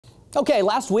Okay,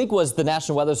 last week was the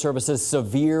National Weather Service's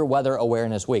Severe Weather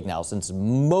Awareness Week. Now, since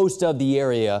most of the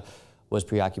area was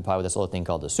preoccupied with this little thing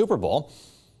called the Super Bowl,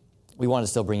 we want to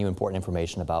still bring you important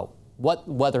information about what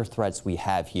weather threats we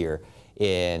have here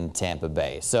in Tampa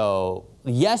Bay. So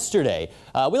yesterday,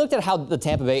 we looked at how the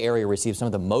Tampa Bay area received some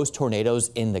of the most tornadoes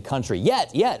in the country.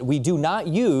 Yet, we do not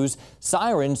use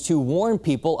sirens to warn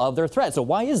people of their threat. So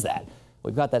why is that?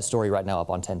 We've got that story right now up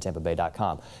on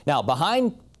 10tampabay.com. Now,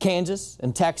 behind Kansas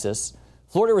and Texas,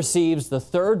 Florida receives the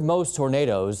third most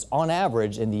tornadoes on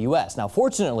average in the U.S. Now,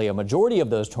 fortunately, a majority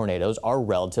of those tornadoes are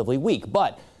relatively weak,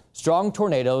 but strong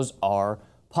tornadoes are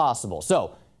possible.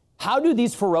 So how do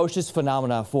these ferocious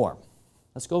phenomena form?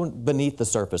 Let's go beneath the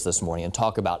surface this morning and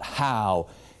talk about how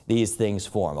these things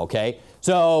form, okay?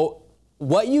 So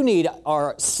what you need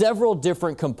are several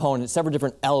different components, several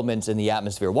different elements in the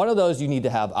atmosphere. One of those, you need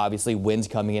to have, obviously, winds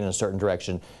coming in a certain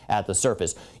direction at the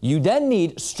surface. You then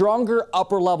need stronger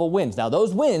upper level winds. Now,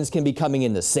 those winds can be coming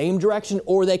in the same direction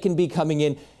or they can be coming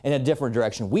in a different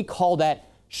direction. We call that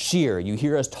shear. You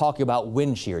hear us talking about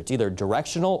wind shear. It's either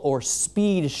directional or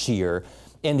speed shear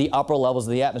in the upper levels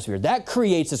of the atmosphere. That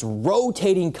creates this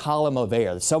rotating column of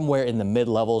air somewhere in the mid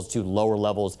levels to lower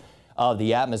levels of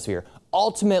the atmosphere.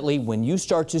 Ultimately, when you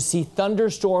start to see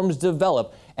thunderstorms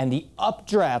develop and the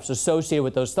updrafts associated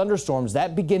with those thunderstorms,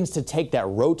 that begins to take that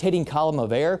rotating column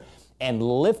of air and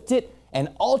lift it, and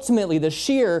ultimately the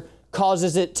shear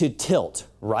causes it to tilt,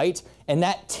 right? And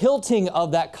that tilting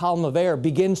of that column of air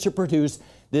begins to produce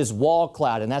this wall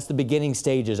cloud, and that's the beginning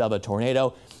stages of a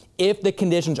tornado. If the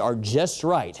conditions are just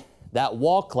right, that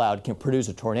wall cloud can produce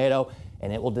a tornado,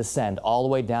 and it will descend all the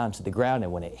way down to the ground,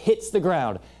 and when it hits the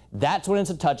ground, that's when it's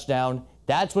a touchdown,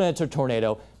 that's when it's a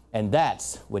tornado, and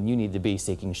that's when you need to be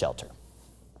seeking shelter.